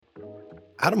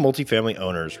How do multifamily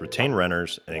owners retain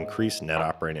renters and increase net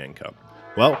operating income?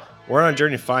 Well, we're on a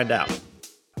journey to find out.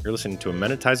 You're listening to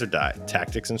Amenitize or Die,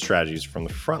 Tactics and Strategies from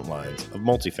the Front Lines of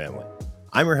Multifamily.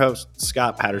 I'm your host,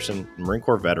 Scott Patterson, Marine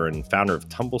Corps veteran and founder of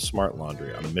Tumble Smart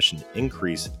Laundry on a mission to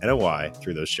increase NOI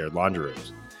through those shared laundry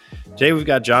rooms. Today we've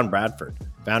got John Bradford,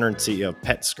 founder and CEO of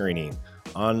PetScreening,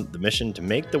 on the mission to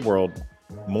make the world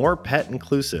more pet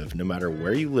inclusive no matter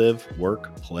where you live,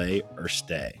 work, play, or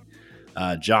stay.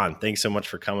 John, thanks so much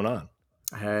for coming on.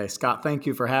 Hey, Scott, thank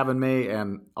you for having me.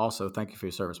 And also thank you for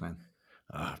your service, man.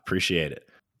 Appreciate it.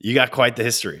 You got quite the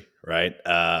history, right?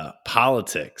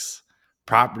 Politics,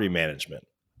 property management,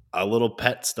 a little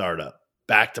pet startup,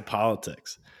 back to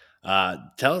politics.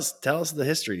 Tell us the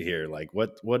history here. Like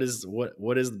what is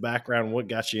the background? What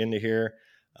got you into here?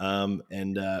 And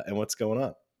what's going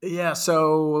on? Yeah.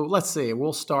 So let's see.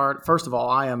 We'll start. First of all,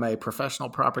 I am a professional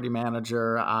property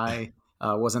manager. I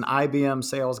was an IBM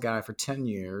sales guy for 10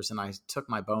 years, and I took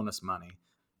my bonus money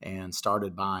and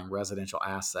started buying residential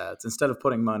assets. Instead of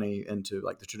putting money into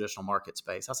like the traditional market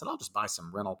space, I said, I'll just buy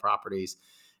some rental properties.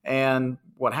 And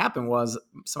what happened was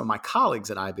some of my colleagues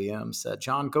at IBM said,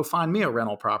 John, go find me a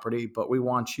rental property, but we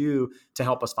want you to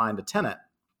help us find a tenant.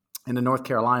 And in North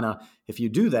Carolina, if you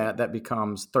do that, that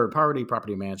becomes third-party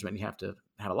property management. You have to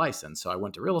have a license. So I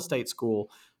went to real estate school.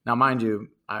 Now, mind you,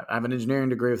 I have an engineering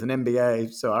degree with an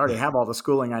MBA, so I already have all the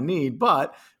schooling I need.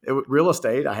 But real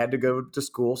estate, I had to go to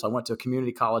school. So I went to a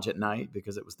community college at night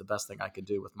because it was the best thing I could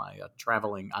do with my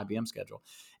traveling IBM schedule,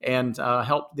 and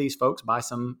helped these folks buy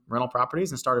some rental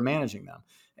properties and started managing them.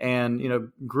 And,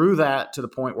 grew that to the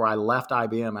point where I left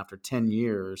IBM after 10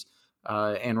 years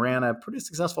and ran a pretty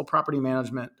successful property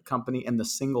management company in the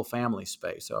single family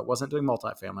space. So I wasn't doing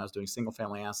multifamily, I was doing single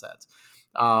family assets.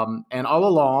 And all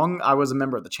along, I was a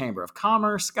member of the Chamber of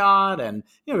Commerce, Scott. And,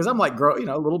 because I'm like,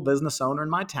 a little business owner in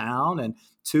my town, and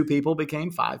 2 people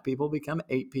became 5 people, become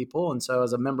 8 people. And so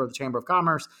as a member of the Chamber of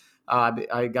Commerce,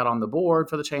 I got on the board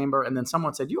for the chamber. And then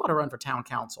someone said, you ought to run for town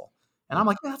council. And I'm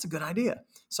like, yeah, that's a good idea.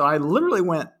 So I literally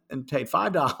went and paid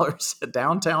 $5 at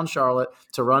downtown Charlotte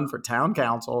to run for town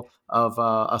council of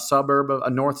a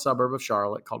north suburb of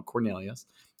Charlotte called Cornelius.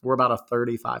 We're about a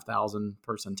 35,000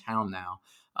 person town now.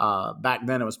 Back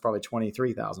then it was probably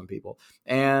 23,000 people.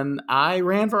 And I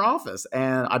ran for office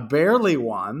and I barely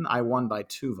won. I won by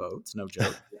 2 votes, no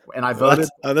joke. And I voted.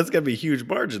 That's got to be a huge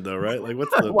margin though, right? Like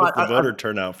what's the voter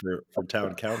turnout for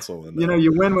town council?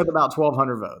 You win with about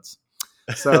 1,200 votes.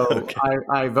 So okay.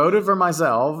 I voted for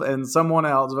myself and someone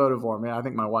else voted for me. I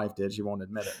think my wife did. She won't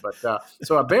admit it. But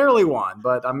so I barely won,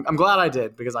 but I'm glad I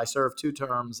did because I served 2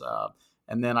 terms.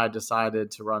 And then I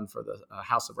decided to run for the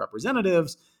House of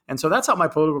Representatives. And so that's how my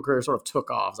political career sort of took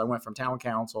off. I went from town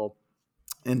council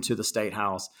into the state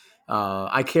house.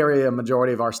 I carry a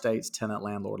majority of our state's tenant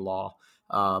landlord law.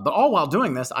 But all while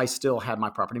doing this, I still had my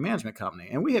property management company.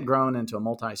 And we had grown into a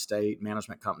multi-state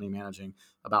management company managing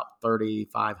about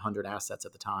 3,500 assets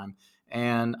at the time.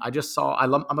 And I just saw,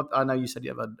 I know you said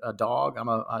you have a dog.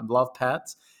 I love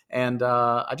pets. And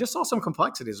I just saw some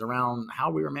complexities around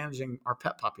how we were managing our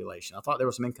pet population. I thought there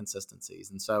were some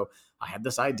inconsistencies. And so I had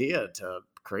this idea to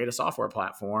create a software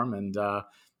platform. And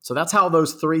so that's how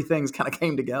those 3 things kind of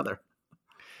came together.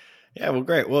 Yeah, well,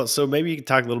 great. Well, so maybe you could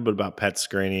talk a little bit about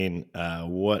PetScreening,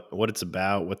 what it's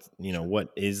about, what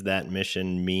is that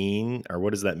mission mean, or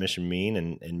what does that mission mean,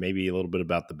 and maybe a little bit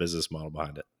about the business model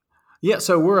behind it. Yeah,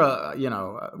 so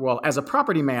we're as a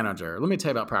property manager, let me tell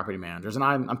you about property managers, and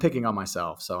I'm picking on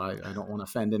myself, so I don't want to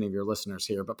offend any of your listeners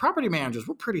here, but property managers,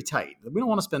 we're pretty tight. We don't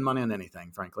want to spend money on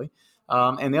anything, frankly.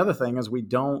 And the other thing is we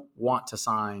don't want to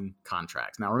sign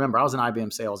contracts. Now, remember, I was an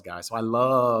IBM sales guy, so I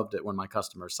loved it when my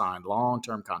customers signed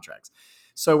long-term contracts.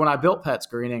 So when I built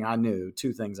PetScreening, I knew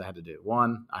 2 things I had to do.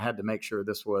 One, I had to make sure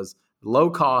this was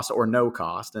low cost or no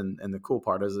cost. And the cool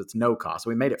part is it's no cost. So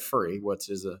we made it free, which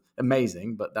is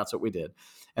amazing, but that's what we did.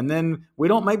 And then we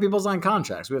don't make people sign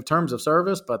contracts. We have terms of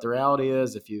service, but the reality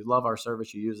is if you love our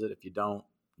service, you use it. If you don't,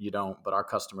 you don't. But our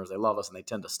customers, they love us and they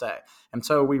tend to stay. And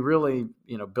so we really,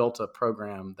 built a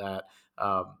program that,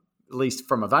 at least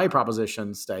from a value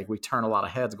proposition stake, we turn a lot of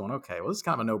heads going, okay, well, this is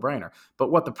kind of a no-brainer.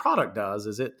 But what the product does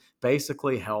is it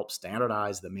basically helps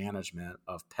standardize the management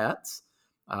of pets,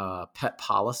 pet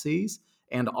policies,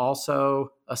 and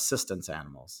also assistance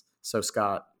animals. So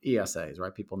Scott, ESAs,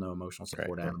 right? People know emotional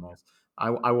support animals. I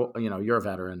will, you're a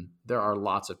veteran. There are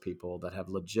lots of people that have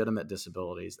legitimate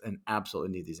disabilities and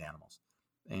absolutely need these animals.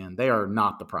 And they are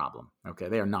not the problem. Okay.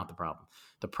 They are not the problem.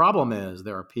 The problem is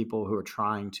there are people who are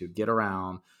trying to get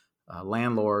around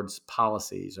landlords'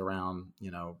 policies around,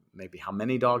 maybe how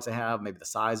many dogs they have, maybe the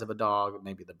size of a dog,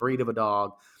 maybe the breed of a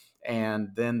dog. And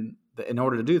then in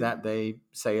order to do that, they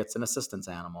say it's an assistance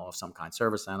animal of some kind,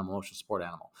 service animal, emotional support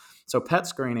animal. So pet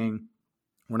screening,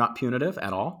 we're not punitive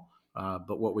at all.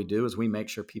 But what we do is we make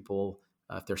sure people,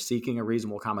 if they're seeking a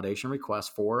reasonable accommodation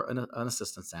request for an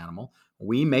assistance animal,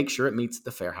 we make sure it meets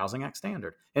the Fair Housing Act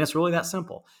standard. And it's really that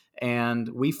simple. And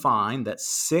we find that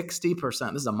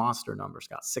 60%, this is a monster number,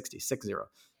 Scott,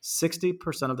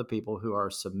 60% of the people who are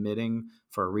submitting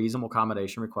for a reasonable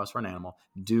accommodation request for an animal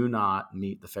do not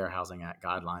meet the Fair Housing Act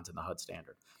guidelines and the HUD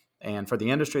standard. And for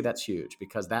the industry, that's huge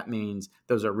because that means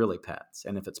those are really pets.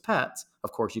 And if it's pets,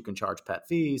 of course, you can charge pet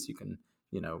fees. You can,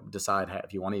 decide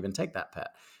if you want to even take that pet.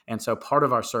 And so part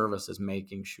of our service is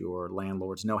making sure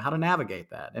landlords know how to navigate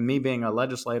that. And me being a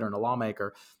legislator and a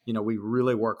lawmaker, we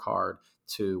really work hard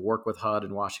to work with HUD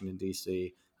in Washington,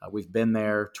 D.C. We've been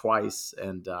there twice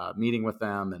and meeting with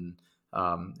them. And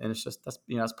it's just,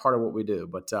 that's part of what we do.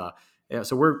 But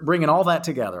so we're bringing all that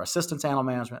together, assistance animal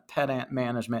management, pet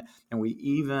management, and we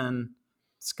even,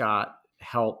 Scott,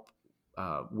 help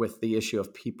with the issue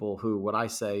of people who, what I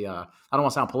say, I don't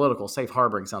want to sound political. Safe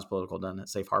harboring sounds political, doesn't it?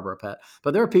 Safe harbor a pet.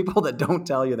 But there are people that don't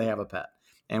tell you they have a pet.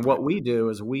 And what we do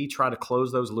is we try to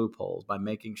close those loopholes by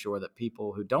making sure that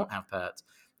people who don't have pets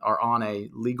are on a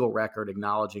legal record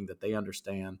acknowledging that they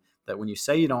understand that when you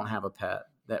say you don't have a pet,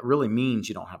 that really means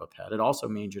you don't have a pet. It also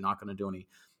means you're not going to do any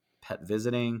pet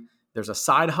visiting. There's a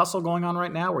side hustle going on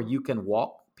right now where you can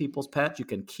walk people's pets. You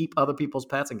can keep other people's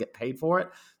pets and get paid for it.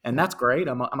 And that's great.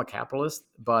 I'm a capitalist.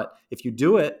 But if you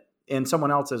do it in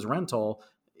someone else's rental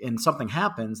and something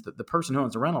happens, the person who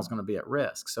owns the rental is going to be at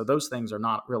risk. So those things are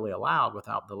not really allowed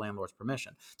without the landlord's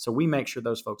permission. So we make sure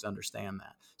those folks understand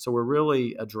that. So we're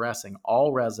really addressing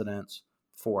all residents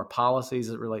for policies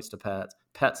as it relates to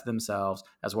pets themselves,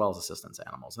 as well as assistance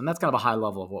animals. And that's kind of a high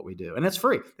level of what we do. And it's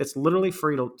free. It's literally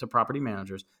free to property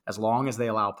managers as long as they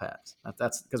allow pets.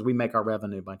 That's because we make our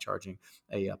revenue by charging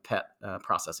a pet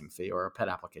processing fee or a pet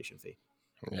application fee.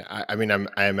 Yeah,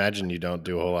 I imagine you don't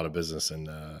do a whole lot of business in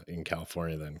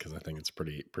California then, because I think it's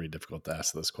pretty difficult to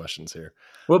ask those questions here.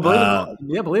 Well,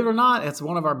 believe it or not, it's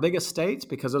one of our biggest states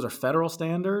because those are federal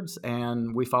standards,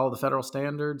 and we follow the federal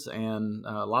standards. And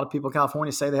a lot of people in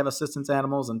California say they have assistance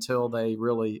animals until they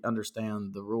really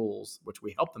understand the rules, which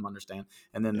we help them understand,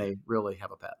 and then they really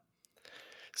have a pet.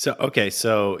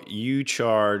 So you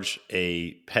charge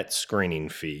a pet screening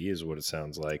fee is what it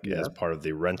sounds like as part of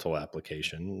the rental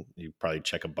application. You probably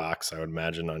check a box, I would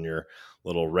imagine, on your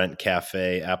little rent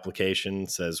cafe application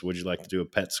says, would you like to do a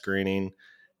pet screening?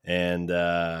 And,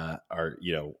 do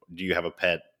you have a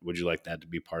pet? Would you like that to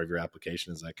be part of your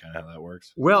application? Is that kind of how that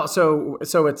works? Well, so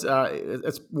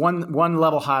it's one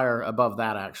level higher above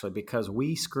that actually, because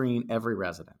we screen every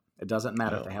resident. It doesn't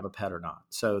matter if they have a pet or not.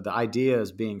 So the idea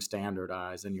is being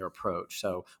standardized in your approach.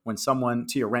 So when someone,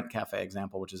 to your Rent Cafe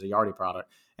example, which is a Yardi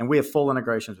product, and we have full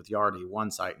integrations with Yardi,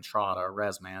 OneSite, Entrata,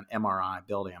 ResMan, MRI,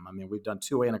 Buildium. I mean, we've done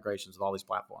two-way integrations with all these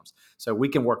platforms. So we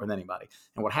can work with anybody.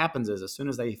 And what happens is as soon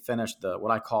as they finish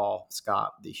what I call,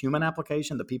 Scott, the human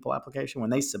application, the people application, when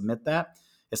they submit that,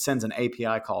 it sends an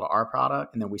API call to our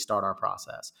product, and then we start our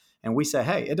process. And we say,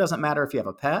 hey, it doesn't matter if you have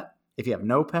a pet, if you have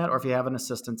no pet, or if you have an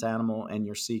assistance animal and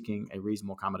you're seeking a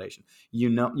reasonable accommodation.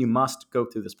 You must go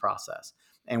through this process.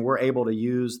 And we're able to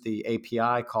use the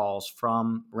API calls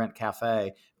from Rent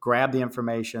Cafe, grab the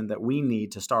information that we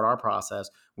need to start our process.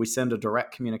 We send a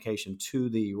direct communication to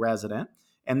the resident,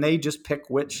 and they just pick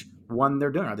which one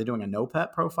they're doing. Are they doing a no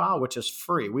pet profile, which is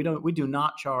free? We do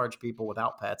not charge people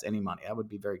without pets any money. That would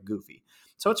be very goofy.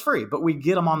 So it's free, but we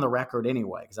get them on the record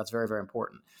anyway, because that's very, very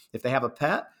important. If they have a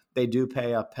pet, they do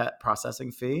pay a pet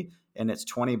processing fee, and it's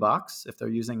 $20 if they're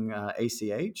using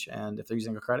ACH, and if they're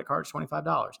using a credit card, it's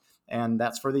 $25. And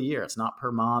that's for the year. It's not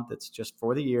per month. It's just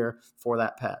for the year for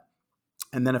that pet.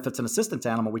 And then if it's an assistance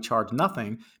animal, we charge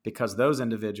nothing because those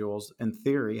individuals, in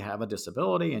theory, have a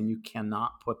disability, and you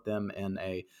cannot put them in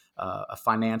a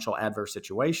financial adverse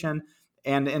situation.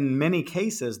 And in many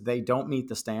cases, they don't meet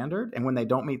the standard. And when they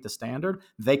don't meet the standard,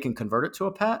 they can convert it to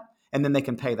a pet, and then they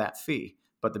can pay that fee.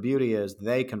 But the beauty is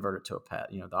they convert it to a pet.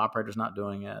 The operator's not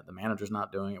doing it. The manager's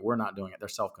not doing it. We're not doing it. They're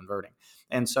self-converting.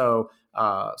 And so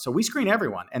we screen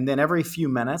everyone. And then every few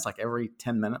minutes, like every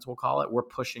 10 minutes, we'll call it, we're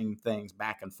pushing things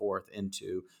back and forth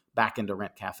back into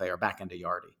Rent Cafe or back into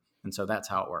Yardi. And so that's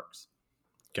how it works.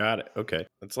 Got it. Okay.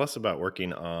 It's less about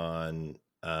working on,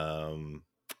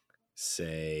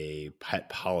 say, pet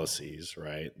policies,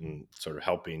 right? And sort of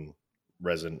helping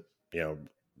resident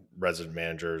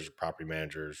managers, property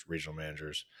managers, regional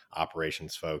managers,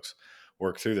 operations folks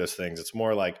work through those things. It's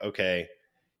more like, okay,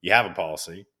 you have a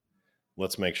policy.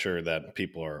 Let's make sure that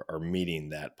people are meeting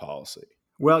that policy.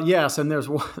 Well, yes, and there's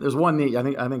one neat.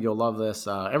 I think you'll love this.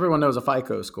 Everyone knows a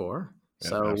FICO score, Yeah,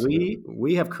 so absolutely.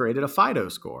 we have created a FIDO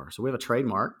score. So we have a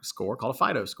trademark score called a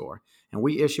FIDO score, and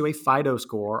we issue a FIDO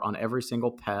score on every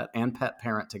single pet and pet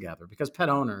parent together because pet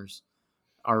owners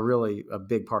are really a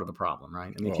big part of the problem,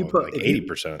 right? I mean, Well, like if you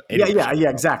 80%, yeah, 80% yeah, of the yeah, problem.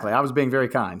 exactly. I was being very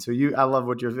kind. So I love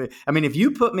what you're. I mean, if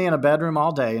you put me in a bedroom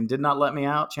all day and did not let me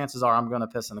out, chances are I'm going to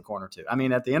piss in the corner too. I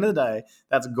mean, at the end of the day,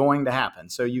 that's going to happen.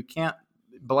 So you can't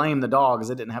blame the dog as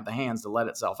it didn't have the hands to let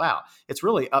itself out. It's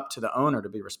really up to the owner to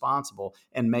be responsible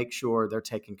and make sure they're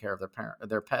taking care of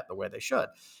their pet the way they should.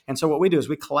 And so what we do is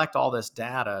we collect all this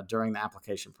data during the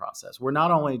application process. We're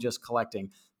not only just collecting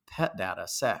pet data,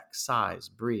 sex, size,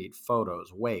 breed,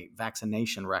 photos, weight,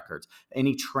 vaccination records,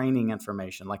 any training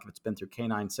information, like if it's been through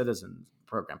Canine Citizen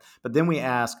program. But then we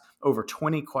ask over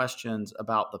 20 questions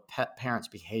about the pet parent's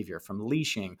behavior, from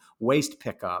leashing, waste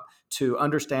pickup, to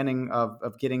understanding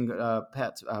of getting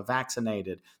pets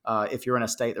vaccinated if you're in a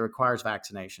state that requires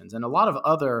vaccinations, and a lot of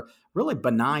other really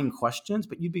benign questions,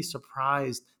 but you'd be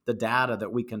surprised the data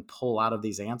that we can pull out of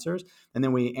these answers. And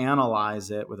then we analyze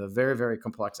it with a very, very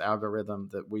complex algorithm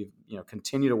that we've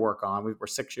continue to work on. We're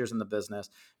 6 years in the business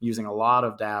using a lot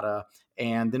of data.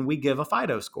 And then we give a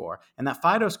FIDO score. And that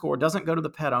FIDO score doesn't go to the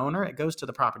pet owner, it goes to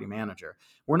the property manager.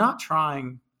 We're not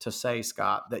trying to say,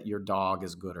 Scott, that your dog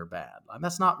is good or bad.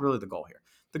 That's not really the goal here.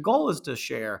 The goal is to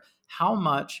share how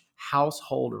much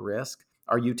household risk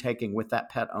are you taking with that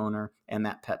pet owner and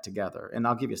that pet together. And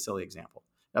I'll give you a silly example,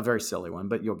 a very silly one,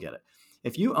 but you'll get it.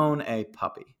 If you own a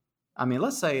puppy, I mean,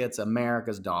 let's say it's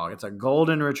America's dog, it's a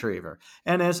golden retriever,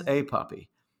 and it's a puppy.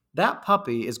 That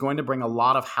puppy is going to bring a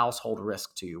lot of household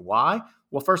risk to you. Why?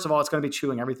 Well, first of all, it's going to be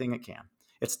chewing everything it can.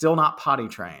 It's still not potty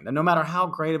trained. And no matter how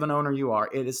great of an owner you are,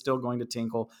 it is still going to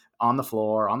tinkle on the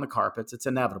floor, on the carpets. It's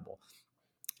inevitable.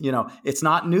 It's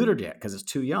not neutered yet because it's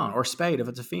too young, or spayed if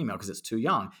it's a female because it's too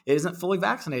young. It isn't fully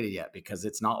vaccinated yet because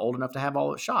it's not old enough to have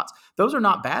all its shots. Those are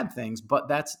not bad things, but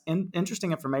that's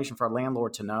interesting information for a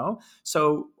landlord to know.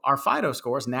 So our FIDO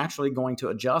score is naturally going to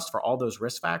adjust for all those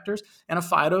risk factors, and a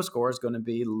FIDO score is going to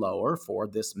be lower for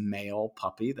this male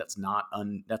puppy that's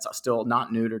still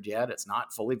not neutered yet. It's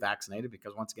not fully vaccinated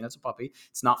because, once again, it's a puppy.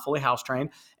 It's not fully house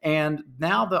trained. And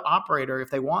now the operator,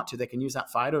 if they want to, they can use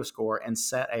that FIDO score and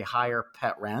set a higher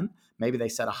pet rent. Maybe they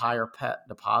set a higher pet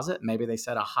deposit. Maybe they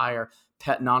set a higher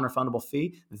pet non-refundable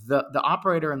fee. The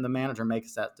operator and the manager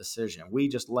makes that decision. We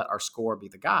just let our score be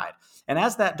the guide. And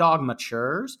as that dog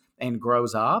matures and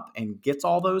grows up and gets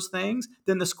all those things,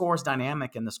 then the score is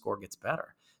dynamic and the score gets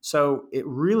better. So it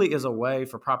really is a way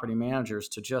for property managers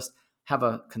to just have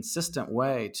a consistent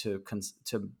way to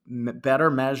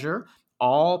better measure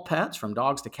all pets, from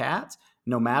dogs to cats,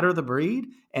 no matter the breed,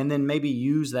 and then maybe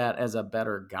use that as a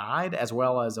better guide, as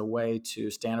well as a way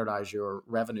to standardize your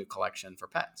revenue collection for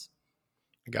pets.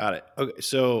 Got it. Okay,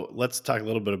 so let's talk a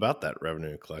little bit about that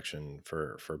revenue collection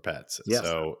for pets. Yes.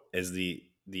 So is the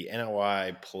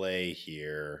NOI play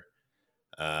here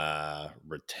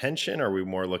retention, or are we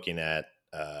more looking at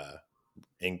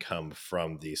income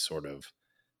from these sort of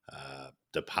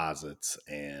deposits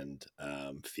and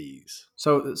fees?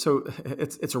 So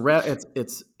it's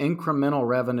incremental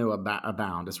revenue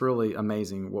abound. It's really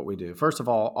amazing what we do. First of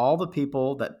all the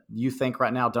people that you think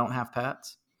right now don't have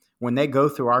pets, when they go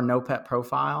through our no pet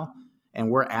profile and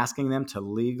we're asking them to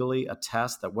legally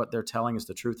attest that what they're telling is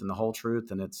the truth and the whole truth,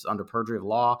 and it's under perjury of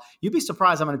law, you'd be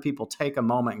surprised how many people take a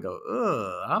moment and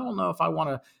go, I don't know if I want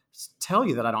to tell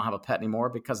you that I don't have a pet anymore,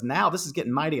 because now this is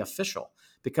getting mighty official.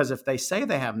 Because if they say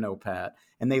they have no pet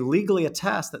and they legally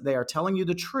attest that they are telling you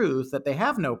the truth, that they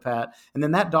have no pet, and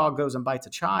then that dog goes and bites a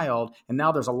child, and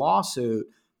now there's a lawsuit,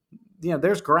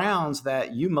 there's grounds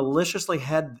that you maliciously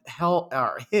hid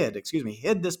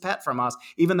this pet from us,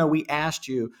 even though we asked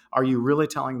you, are you really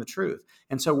telling the truth?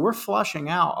 And so we're flushing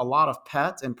out a lot of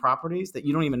pets and properties that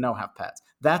you don't even know have pets.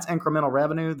 That's incremental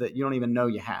revenue that you don't even know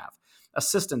you have.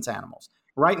 Assistance animals.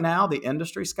 Right now, the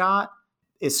industry, Scott,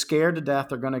 is scared to death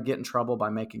they're going to get in trouble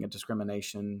by making a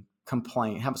discrimination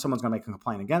complaint. Someone's going to make a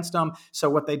complaint against them.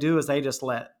 So what they do is they just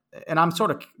and I'm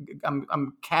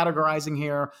categorizing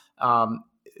here.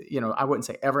 I wouldn't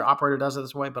say every operator does it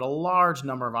this way, but a large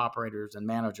number of operators and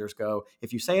managers go,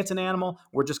 if you say it's an animal,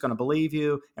 we're just going to believe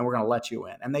you and we're going to let you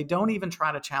in. And they don't even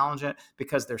try to challenge it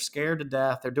because they're scared to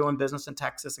death. They're doing business in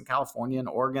Texas and California and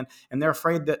Oregon, and they're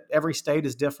afraid that every state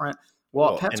is different.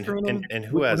 Well, PetScreening, and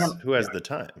who has the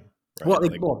time?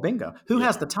 Right? Bingo. Who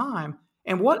has the time?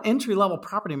 And what entry-level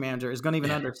property manager is going to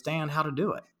even understand how to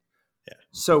do it? Yeah.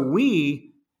 So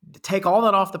we take all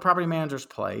that off the property manager's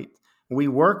plate. We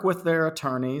work with their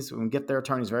attorneys. We get their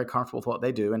attorneys very comfortable with what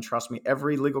they do. And trust me,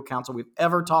 every legal counsel we've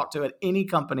ever talked to at any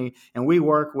company, and we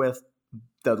work with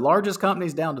the largest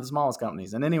companies down to the smallest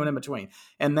companies and anyone in between.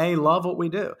 And they love what we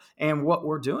do. And what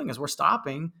we're doing is we're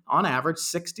stopping, on average,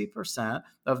 60%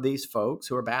 of these folks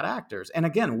who are bad actors. And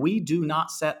again, we do not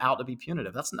set out to be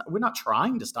punitive. We're not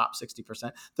trying to stop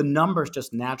 60%. The numbers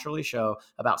just naturally show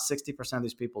about 60% of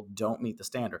these people don't meet the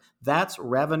standard. That's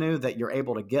revenue that you're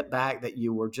able to get back that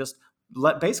you were just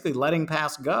basically letting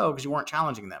pass go because you weren't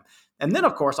challenging them. And then,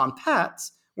 of course, on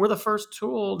pets, we're the first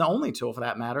tool, the only tool for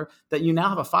that matter, that you now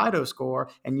have a FIDO score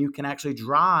and you can actually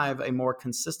drive a more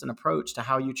consistent approach to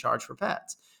how you charge for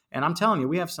pets. And I'm telling you,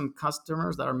 we have some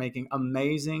customers that are making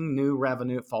amazing new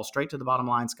revenue. It falls straight to the bottom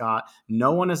line, Scott.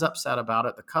 No one is upset about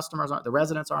it. The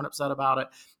residents aren't upset about it.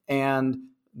 And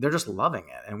they're just loving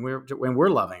it. And we're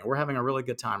loving it. We're having a really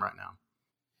good time right now.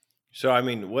 So, I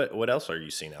mean, what else are you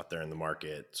seeing out there in the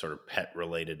market, sort of pet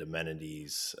related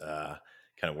amenities,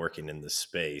 kind of working in this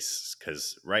space?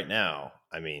 Because right now,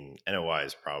 I mean, NOI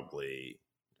is probably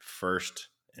first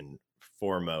and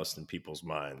foremost in people's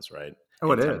minds, right?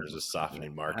 Oh, it Anytime is. there's a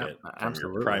softening market from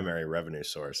Absolutely. your primary revenue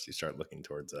source, you start looking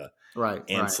towards right,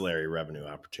 ancillary revenue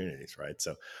opportunities, right?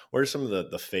 So what are some of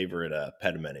the favorite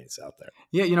pet amenities out there?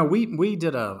 Yeah, we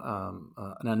did an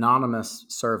anonymous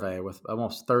survey with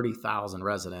almost 30,000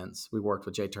 residents. We worked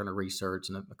with J. Turner Research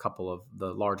and a couple of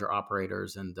the larger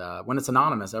operators. And when it's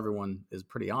anonymous, everyone is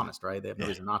pretty honest, right? They have no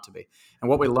reason not to be. And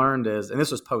what we learned is, and this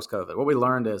was post-COVID, what we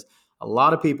learned is a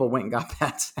lot of people went and got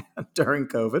pets during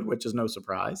COVID, which is no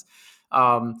surprise.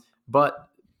 But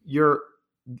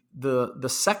the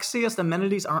sexiest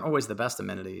amenities aren't always the best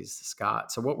amenities,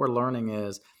 Scott. So what we're learning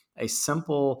is a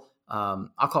simple, I'll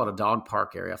call it a dog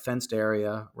park area, a fenced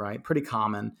area, right? Pretty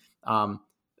common.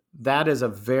 That is a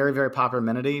very, very popular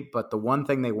amenity. But the one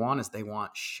thing they want is they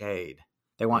want shade.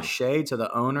 They want shade so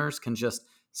the owners can just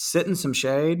sit in some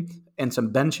shade and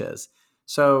some benches.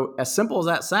 So as simple as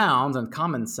that sounds and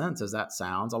common sense as that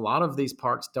sounds, a lot of these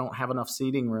parks don't have enough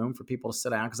seating room for people to sit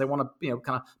down because they want to,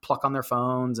 kind of pluck on their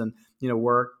phones and,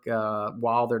 work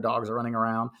while their dogs are running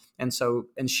around. And so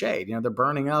in shade, they're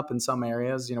burning up in some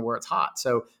areas, where it's hot.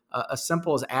 So as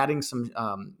simple as adding some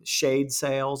shade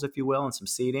sails, if you will, and some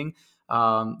seating.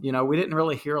 We didn't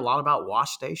really hear a lot about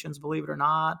wash stations, believe it or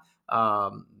not.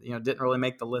 Didn't really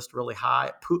make the list really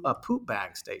high. Poop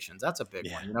bag stations, that's a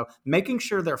big one. Making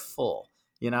sure they're full.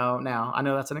 Now I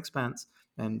know that's an expense,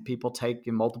 and people take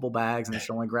multiple bags and they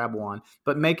should only grab one.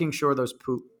 But making sure those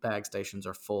poop bag stations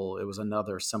are full, it was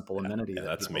another simple amenity.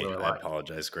 That's me. Really I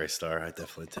apologize, Graystar. I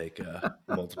definitely take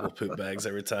multiple poop bags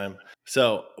every time.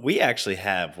 So we actually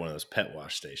have one of those pet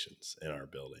wash stations in our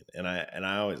building, and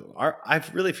I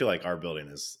really feel like our building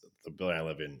is the building I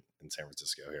live in San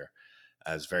Francisco here.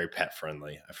 Is very pet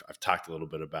friendly. I've talked a little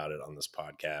bit about it on this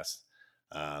podcast.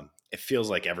 It feels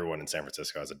like everyone in San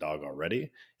Francisco has a dog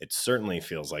already. It certainly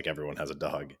feels like everyone has a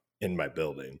dog in my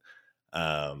building.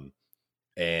 And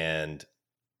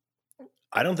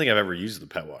I don't think I've ever used the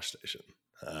pet wash station.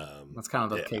 That's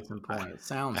kind of the case in point. It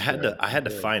sounds. I had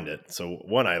to find it. So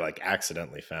one, I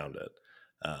accidentally found it.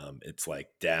 It's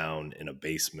down in a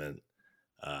basement,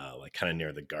 kind of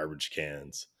near the garbage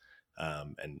cans.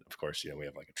 And of course, we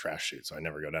have a trash chute, so I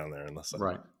never go down there unless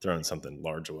I'm throwing something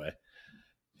large away.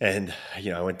 And,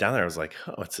 I went down there. I was like,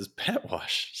 oh, it says pet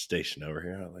wash station over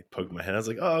here. I poked my head. I was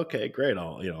like, oh, okay, great.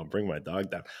 I'll bring my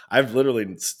dog down. I've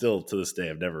literally still to this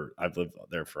day, I've lived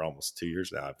there for almost 2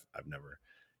 years now. I've never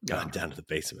gone down to the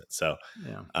basement. So,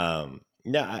 I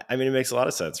mean, it makes a lot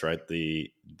of sense, right?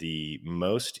 The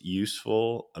most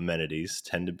useful amenities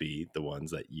tend to be the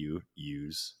ones that you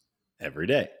use every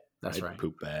day. That's right.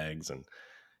 Poop bags and,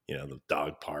 the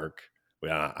dog park. I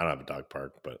don't have a dog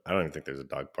park, but I don't even think there's a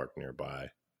dog park nearby.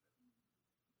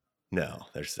 No,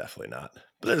 there's definitely not.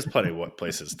 But there's plenty of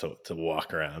places to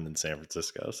walk around in San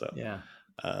Francisco. So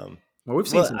Well, we've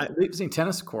seen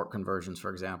tennis court conversions,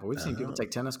 for example. We've seen people take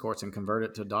tennis courts and convert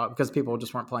it to dog because people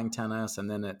just weren't playing tennis, and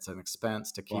then it's an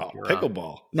expense to keep your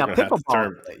pickleball. Now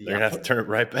pickleball, you're gonna have to turn it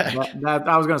right back.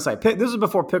 I was going to say this is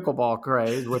before pickleball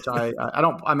craze, which I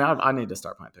don't. I mean, I need to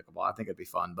start playing pickleball. I think it'd be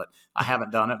fun, but I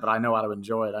haven't done it. But I know I would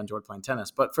enjoy it. I enjoyed playing tennis.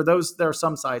 But for those, there are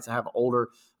some sites that have older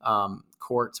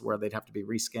courts where they'd have to be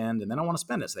reskinned, and they don't want to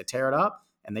spend it, so they tear it up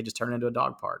and they just turn it into a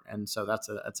dog park. And so that's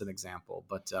an example,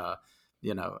 but.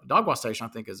 Dog wash station, I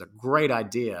think, is a great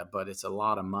idea, but it's a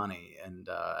lot of money, and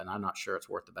I'm not sure it's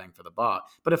worth the bang for the buck.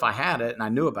 But if I had it and I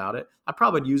knew about it, I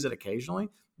probably would use it occasionally.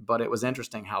 But it was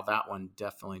interesting how that one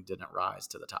definitely didn't rise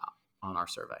to the top on our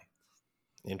survey.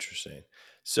 Interesting.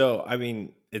 So, I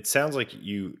mean, it sounds like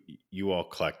you all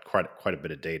collect quite a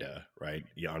bit of data, right?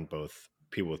 On both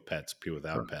people with pets, people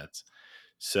without pets.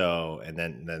 So, and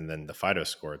then the FIDO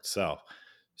score itself.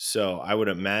 So, I would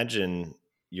imagine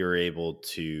you're able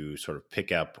to sort of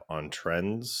pick up on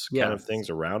trends kind of Yes. things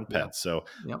around Yeah. pets. So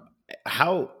Yep.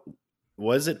 how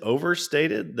was it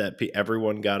overstated that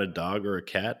everyone got a dog or a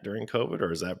cat during COVID,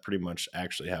 or is that pretty much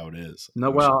actually how it is? No,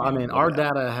 And we should well, be I able mean, to know our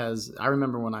that. data I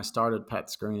remember when I started pet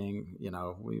screening,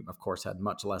 we of course had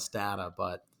much less data,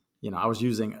 but, I was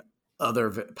using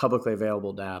other publicly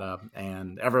available data,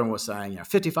 and everyone was saying,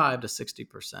 55 to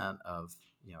 60% of,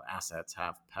 assets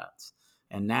have pets.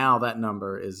 And now that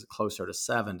number is closer to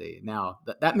 70. Now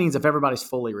that means if everybody's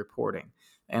fully reporting,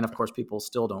 and of course people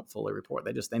still don't fully report,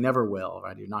 they never will,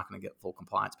 right? You're not going to get full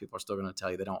compliance. People are still going to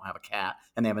tell you they don't have a cat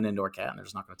and they have an indoor cat, and they're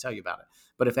just not going to tell you about it.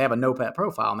 But if they have a no pet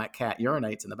profile and that cat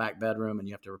urinates in the back bedroom and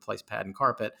you have to replace pad and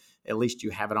carpet, at least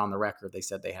you have it on the record. They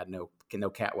said they had no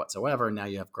cat whatsoever. And now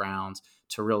you have grounds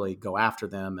to really go after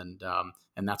them,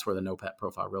 and that's where the no pet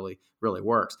profile really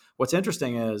works. What's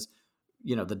interesting is,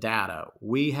 the data.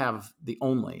 We have the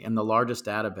only and the largest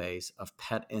database of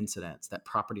pet incidents that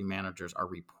property managers are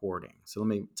reporting. So let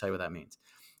me tell you what that means.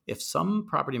 If some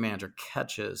property manager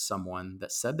catches someone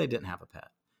that said they didn't have a pet,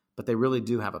 but they really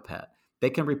do have a pet, they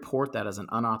can report that as an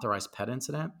unauthorized pet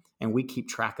incident, and we keep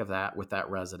track of that with that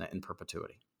resident in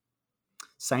perpetuity.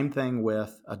 Same thing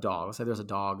with a dog. Let's say there's a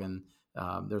dog and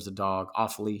there's a dog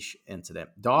off leash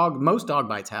incident. Most dog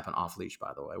bites happen off leash,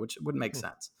 by the way, which would make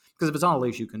sense, because if it's on a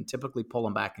leash, you can typically pull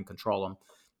them back and control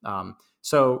them.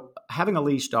 So having a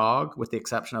leash dog, with the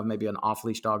exception of maybe an off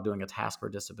leash dog doing a task for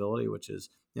disability, which is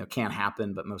can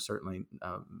happen, but most certainly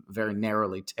very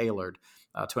narrowly tailored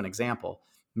to an example,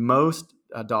 most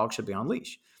dogs should be on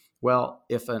leash. Well,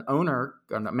 if an owner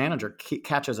or a manager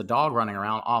catches a dog running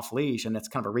around off leash and it's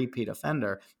kind of a repeat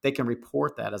offender, they can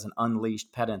report that as an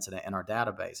unleashed pet incident in our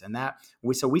database. And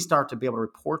we start to be able to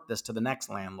report this to the next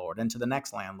landlord and to the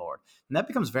next landlord. And that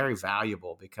becomes very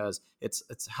valuable because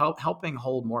it's helping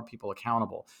hold more people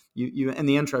accountable. You in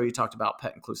the intro, you talked about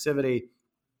pet inclusivity,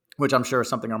 which I'm sure is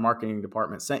something our marketing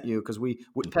department sent you, because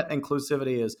pet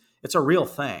inclusivity it's a real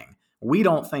thing. We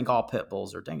don't think all pit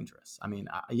bulls are dangerous. I mean,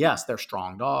 yes, they're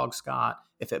strong dogs, Scott.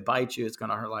 If it bites you, it's going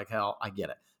to hurt like hell. I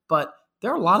get it. But there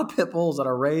are a lot of pit bulls that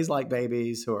are raised like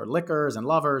babies, who are lickers and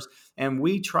lovers, and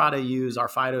we try to use our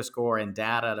FIDO score and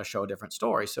data to show a different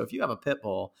story. So if you have a pit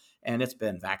bull and it's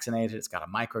been vaccinated, it's got a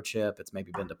microchip, it's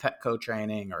maybe been to Petco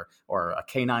training or a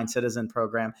canine citizen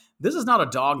program, this is not a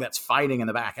dog that's fighting in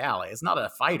the back alley. It's not a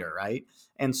fighter, right?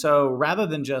 And so rather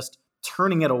than just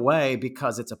turning it away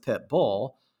because it's a pit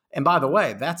bull, and by the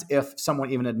way, that's if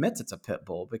someone even admits it's a pit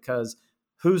bull, because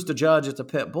who's to judge it's a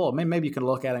pit bull? Maybe you can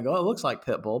look at it and go, oh, it looks like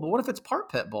pit bull, but what if it's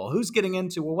part pit bull? Who's getting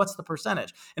into, well, what's the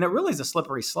percentage? And it really is a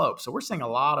slippery slope. So we're seeing a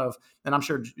lot of, and I'm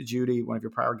sure Judy, one of your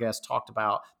prior guests, talked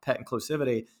about pet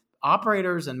inclusivity.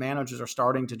 Operators and managers are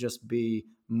starting to just be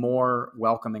more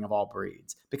welcoming of all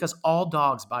breeds, because all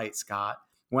dogs bite, Scott.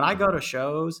 When I go to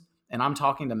shows and I'm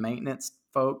talking to maintenance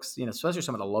folks, especially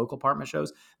some of the local apartment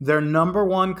shows, their number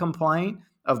one complaint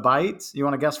of bites, you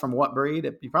want to guess from what breed?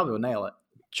 You probably would nail it.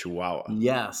 Chihuahua.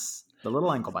 Yes, the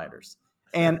little ankle biters.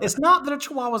 And it's not that a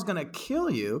Chihuahua is going to kill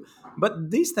you, but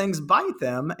these things bite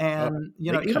them. And, They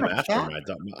even come a after cat.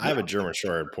 him. I have a German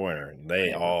Short Pointer, and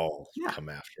they all Yeah. come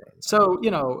after him. So,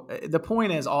 the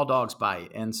point is all dogs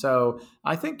bite. And so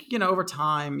I think, over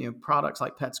time, products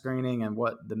like PetScreening and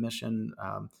what the mission,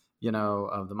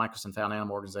 of the Michelson Found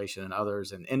Animal Organization and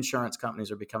others, and insurance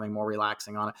companies are becoming more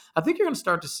relaxing on it. I think you're going to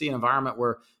start to see an environment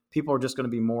where people are just going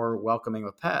to be more welcoming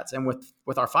with pets. And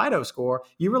with our FIDO score,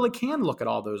 you really can look at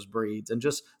all those breeds and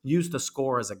just use the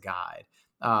score as a guide.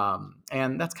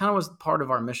 And that's kind of was part of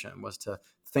our mission, was to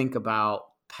think about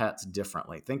pets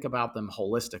differently, think about them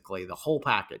holistically, the whole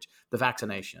package, the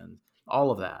vaccination,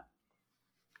 all of that.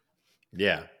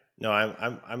 Yeah. No,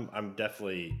 I'm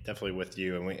definitely with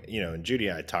you. And and Judy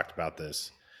and I talked about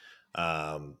this.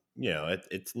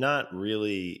 It's not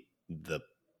really the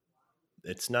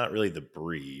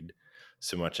breed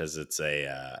so much as it's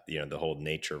the whole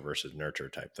nature versus nurture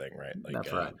type thing, right? Like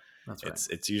That's right. That's right.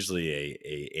 It's usually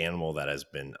a animal that has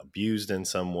been abused in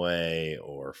some way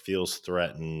or feels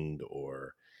threatened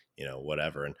or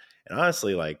whatever. And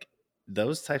honestly, like,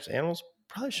 those types of animals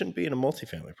probably shouldn't be in a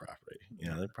multifamily property.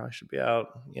 They probably should be out,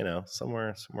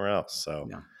 somewhere else. So,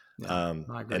 Yeah,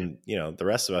 I agree. and the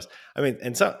rest of us, I mean,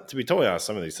 and so, to be totally honest,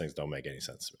 some of these things don't make any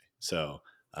sense to me. So,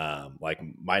 like,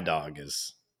 my dog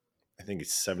is, I think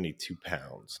he's 72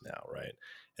 pounds now, right?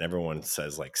 And everyone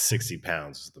says like 60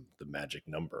 pounds is the magic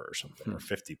number or something, or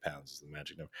 50 pounds is the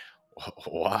magic number.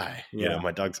 Why? Yeah.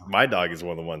 My dog is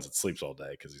one of the ones that sleeps all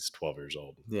day because he's 12 years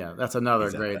old. Yeah, that's another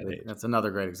He's at great. that age. That's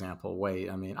another great example. Weight.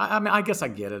 I guess I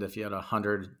get it. If you had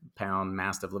 100-pound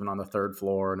mastiff living on the third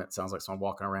floor, and it sounds like someone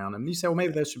walking around, and you say, well,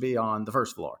 maybe they should be on the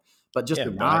first floor. But just Yeah,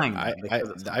 but denying them because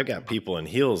it's I've got people in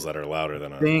heels that are louder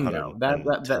than bingo. That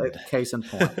 110. case in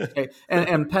point. Okay.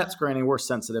 And pet screening, we're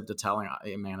sensitive to telling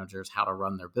managers how to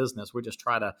run their business. We just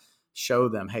try to show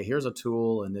them, hey, here's a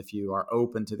tool, and if you are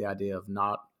open to the idea of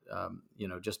not,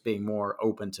 just being more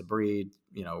open to breed,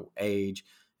 age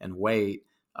and weight,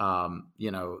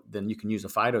 then you can use a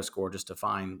FIDO score just to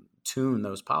fine tune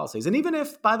those policies. And even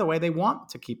if, by the way, they want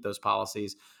to keep those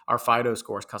policies, our FIDO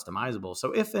score is customizable.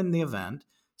 So if in the event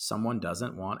someone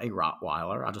doesn't want a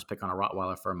Rottweiler, I'll just pick on a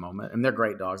Rottweiler for a moment, and they're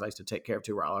great dogs. I used to take care of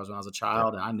 2 Rottweilers when I was a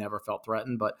child, and I never felt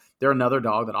threatened, but they're another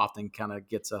dog that often kind of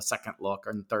gets a second look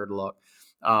or third look.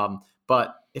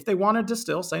 But if they wanted to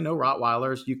still say no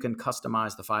Rottweilers, you can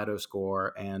customize the FIDO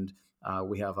score, and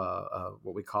we have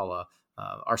what we call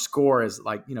our score is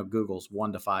like, Google's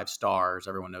 1 to 5 stars.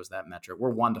 Everyone knows that metric. We're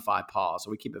 1 to 5 paws.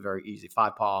 So we keep it very easy.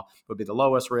 5 paw would be the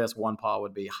lowest risk. 1 paw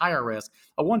would be higher risk.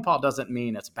 A 1 paw doesn't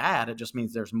mean it's bad. It just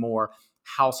means there's more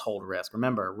household risk.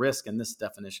 Remember, risk in this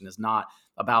definition is not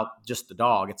about just the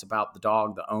dog. It's about the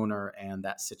dog, the owner, and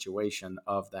that situation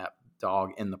of that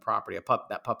dog in the property,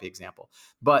 that puppy example.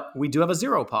 But we do have a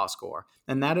 0 paw score,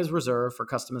 and that is reserved for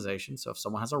customization. So if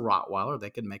someone has a Rottweiler, they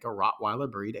could make a Rottweiler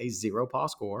breed a 0 paw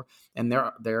score, and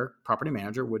their property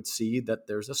manager would see that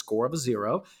there's a score of a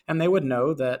 0, and they would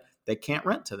know that they can't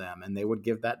rent to them, and they would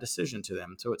give that decision to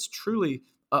them. So it's truly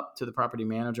up to the property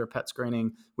manager. Pet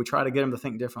screening, we try to get them to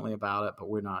think differently about it, but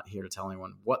we're not here to tell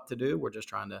anyone what to do. We're just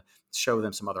trying to show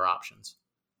them some other options.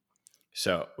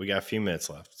 So we got a few minutes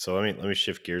left. So let me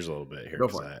shift gears a little bit here, Go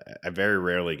because for it. I very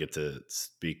rarely get to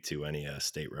speak to any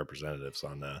state representatives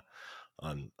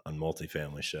on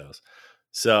multifamily shows.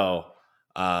 So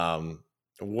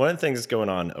one of the things that's going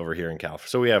on over here in California.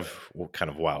 So we have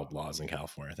kind of wild laws in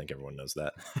California. I think everyone knows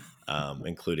that,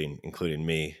 including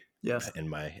me. Yes. In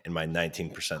my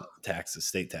 19% taxes,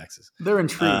 state taxes. They're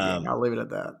intriguing. I'll leave it at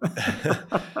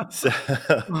that.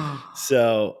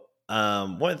 So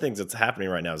one of the things that's happening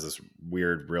right now is this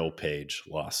weird RealPage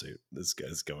lawsuit. This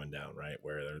is going down, right?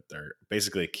 Where they're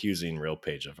basically accusing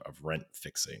RealPage of rent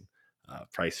fixing,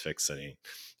 price fixing,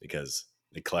 because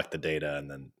they collect the data, and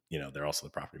then, they're also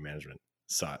the property management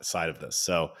side of this.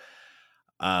 So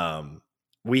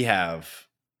we have,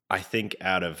 I think,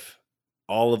 out of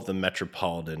all of the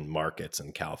metropolitan markets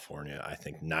in California, I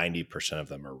think 90% of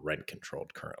them are rent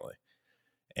controlled currently.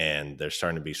 And there's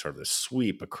starting to be sort of this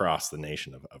sweep across the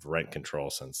nation of rent control,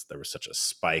 since there was such a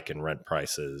spike in rent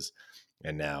prices,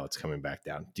 and now it's coming back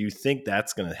down. Do you think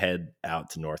that's going to head out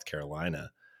to North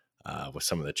Carolina with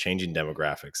some of the changing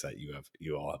demographics that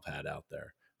you all have had out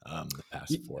there the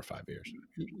past 4 or 5 years?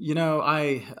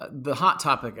 The hot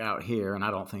topic out here, and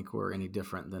I don't think we're any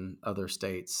different than other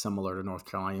states similar to North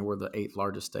Carolina. We're the 8th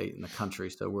largest state in the country,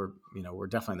 so we're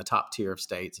definitely in the top tier of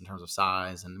states in terms of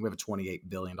size, and we have a $28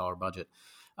 billion budget.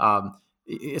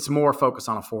 It's more focused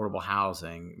on affordable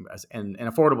housing, and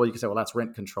affordable, you can say, well, that's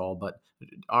rent control, but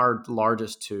our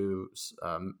largest 2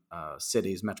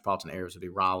 cities, metropolitan areas, would be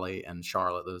Raleigh and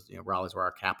Charlotte. Raleigh's where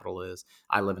our capital is.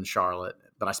 I live in Charlotte,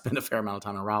 but I spend a fair amount of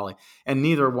time in Raleigh, and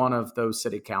neither one of those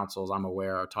city councils, I'm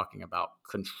aware, are talking about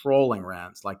controlling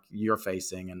rents like you're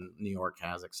facing and New York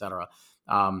has, et cetera.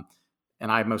 And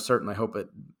I most certainly hope it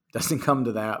doesn't come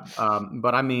to that.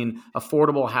 But I mean,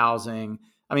 affordable housing,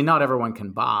 not everyone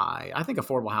can buy. I think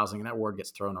affordable housing, and that word gets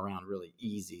thrown around really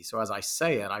easy. So as I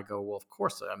say it, I go, well, of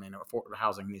course, affordable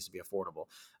housing needs to be affordable.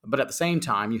 But at the same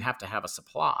time, you have to have a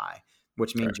supply,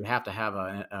 which means you have to have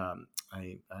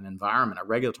an environment, a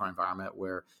regulatory environment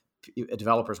where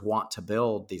developers want to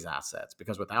build these assets,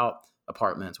 because without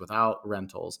apartments, without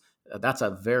rentals, that's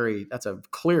a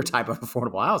clear type of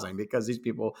affordable housing, because these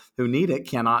people who need it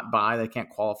cannot buy, they can't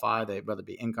qualify, whether it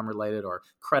be income related or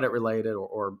credit related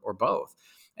or both.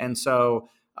 And so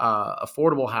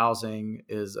affordable housing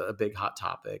is a big hot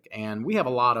topic. And we have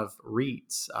a lot of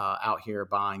REITs out here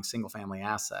buying single family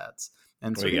assets.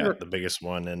 And so we got the biggest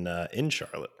one in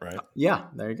Charlotte, right? Yeah,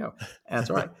 there you go.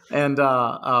 That's right. And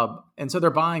so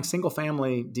they're buying single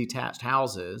family detached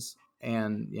houses,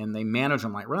 and they manage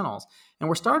them like rentals. And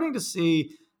we're starting to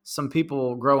see some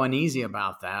people grow uneasy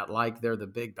about that, like they're the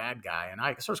big bad guy. And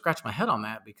I sort of scratch my head on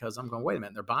that, because I'm going, wait a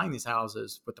minute, they're buying these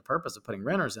houses with the purpose of putting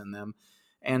renters in them.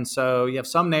 And so you have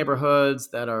some neighborhoods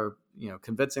that are,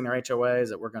 convincing their HOAs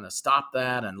that we're going to stop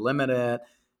that and limit it.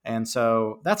 And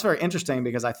so that's very interesting,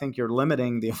 because I think you're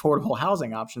limiting the affordable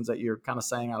housing options that you're kind of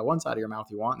saying out of one side of your mouth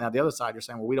you want. Now, the other side, you're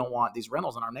saying, well, we don't want these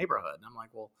rentals in our neighborhood. And I'm like,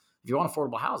 well, if you want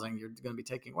affordable housing, you're going to be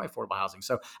taking away affordable housing.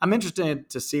 So I'm interested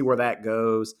to see where that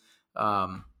goes.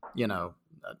 You know,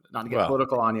 not to get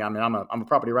political on you. I mean, I'm a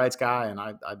property rights guy, and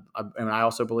I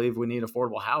also believe we need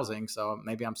affordable housing. So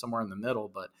maybe I'm somewhere in the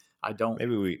middle, but I don't.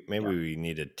 Maybe we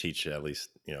need to teach at least,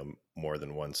 more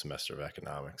than one semester of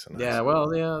economics. Yeah,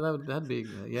 well, yeah, that'd be,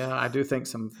 yeah. I do think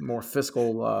some more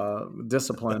fiscal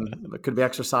discipline could be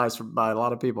exercised by a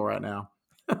lot of people right now.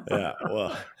 Yeah,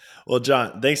 well,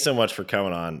 John, thanks so much for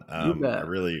coming on. You bet. I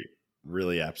really,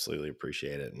 really, absolutely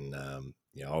appreciate it, and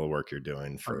all the work you're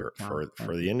doing for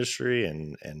the industry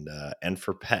and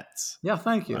for pets. Yeah,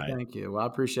 thank you, thank you. Well, I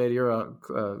appreciate it. You're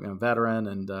a veteran,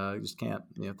 and just can't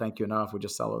thank you enough. We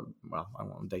just well, I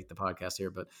won't date the podcast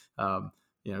here, but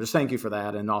just thank you for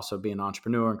that, and also being an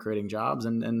entrepreneur and creating jobs,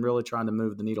 and really trying to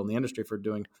move the needle in the industry for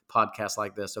doing podcasts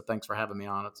like this. So thanks for having me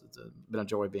on. It's been a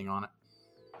joy being on it.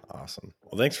 Awesome.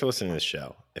 Well, thanks for listening to this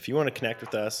show. If you want to connect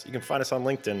with us, you can find us on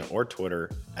LinkedIn or Twitter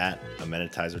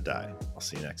 @Amenitize or Die. I'll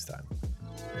see you next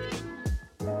time.